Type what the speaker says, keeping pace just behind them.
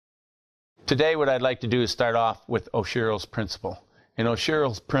Today what I'd like to do is start off with Oshiros Principle. And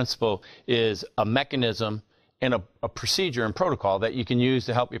Oshiros Principle is a mechanism and a procedure and protocol that you can use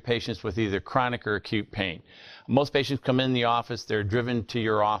to help your patients with either chronic or acute pain. Most patients come in the office, they're driven to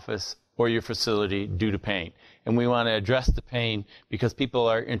your office or your facility due to pain. And we want to address the pain because people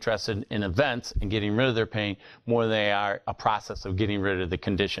are interested in events and getting rid of their pain more than they are a process of getting rid of the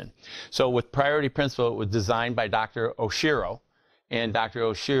condition. So with Priority Principle, it was designed by Dr. Oshiro. And Dr.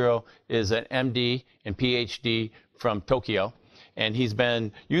 Oshiro is an MD and PhD from Tokyo. And he's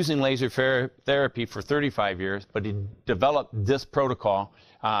been using laser therapy for 35 years, but he developed this protocol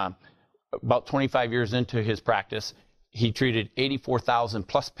about 25 years into his practice. He treated 84,000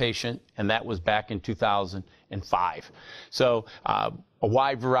 plus patients, and that was back in 2005. So a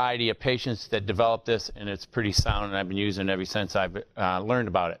wide variety of patients that developed this, and it's pretty sound, and I've been using it ever since I've learned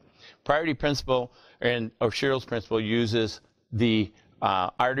about it. Priority Principle and Oshiros Principle uses the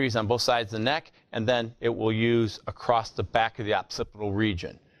arteries on both sides of the neck, and then it will use across the back of the occipital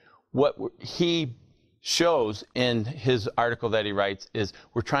region. What he shows in his article that he writes is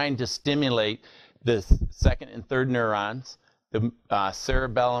we're trying to stimulate the second and third neurons, the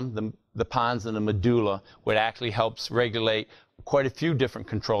cerebellum, the pons, and the medulla, which actually helps regulate quite a few different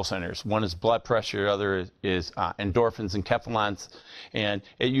control centers. One is blood pressure, the other is endorphins and cephalons, and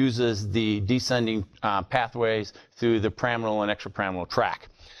it uses the descending pathways through the pyramidal and extrapyramidal tract.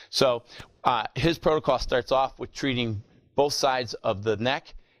 So his protocol starts off with treating both sides of the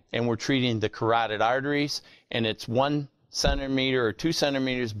neck, and we're treating the carotid arteries, and it's 1 centimeter or 2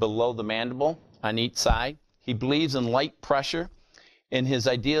 centimeters below the mandible on each side. He believes in light pressure. And his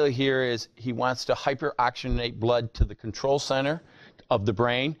idea here is he wants to hyperoxygenate blood to the control center of the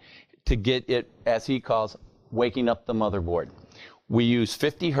brain to get it, as he calls, waking up the motherboard. We use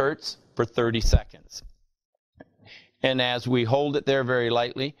 50 hertz for 30 seconds. And as we hold it there very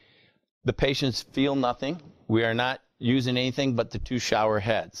lightly, the patients feel nothing. We are not using anything but the 2 shower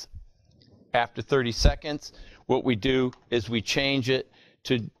heads. After 30 seconds, what we do is we change it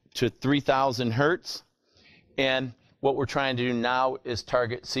to 3,000 hertz. And what we're trying to do now is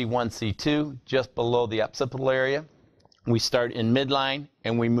target C1, C2, just below the occipital area. We start in midline,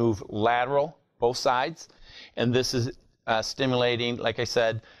 and we move lateral, both sides. And this is stimulating, like I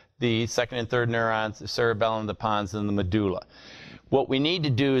said, the second and third neurons, the cerebellum, the pons, and the medulla. What we need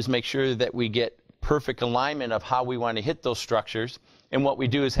to do is make sure that we get perfect alignment of how we want to hit those structures. And what we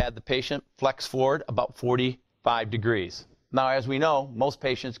do is have the patient flex forward about 45 degrees. Now, as we know, most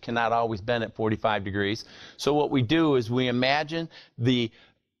patients cannot always bend at 45 degrees. So what we do is we imagine the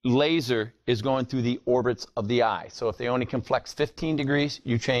laser is going through the orbits of the eye. So if they only can flex 15 degrees,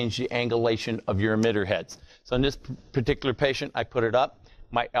 you change the angulation of your emitter heads. So in this particular patient, I put it up.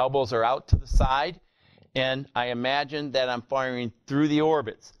 My elbows are out to the side, and I imagine that I'm firing through the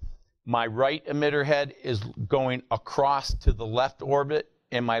orbits. My right emitter head is going across to the left orbit,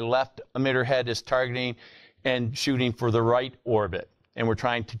 and my left emitter head is targeting and shooting for the right orbit. And we're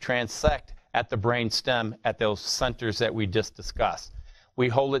trying to transect at the brain stem at those centers that we just discussed. We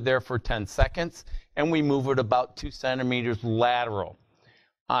hold it there for 10 seconds, and we move it about 2 centimeters lateral.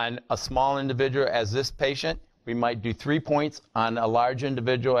 On a small individual, as this patient, we might do 3 points. On a large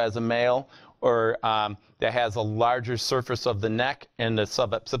individual, as a male, or that has a larger surface of the neck and the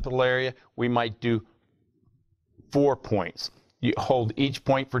suboccipital area, we might do 4 points. You hold each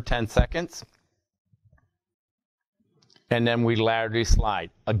point for 10 seconds. And then we laterally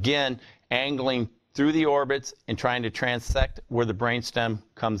slide. Again, angling through the orbits and trying to transect where the brainstem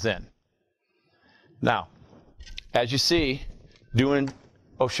comes in. Now, as you see, doing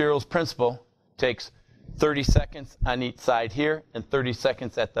Oshiros Principle takes 30 seconds on each side here and 30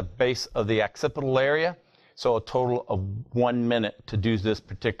 seconds at the base of the occipital area. So a total of 1 minute to do this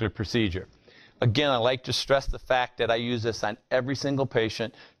particular procedure. Again, I like to stress the fact that I use this on every single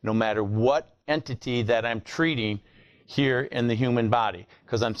patient, no matter what entity that I'm treating here in the human body,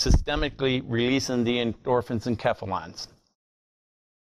 because I'm systemically releasing the endorphins and cephalons.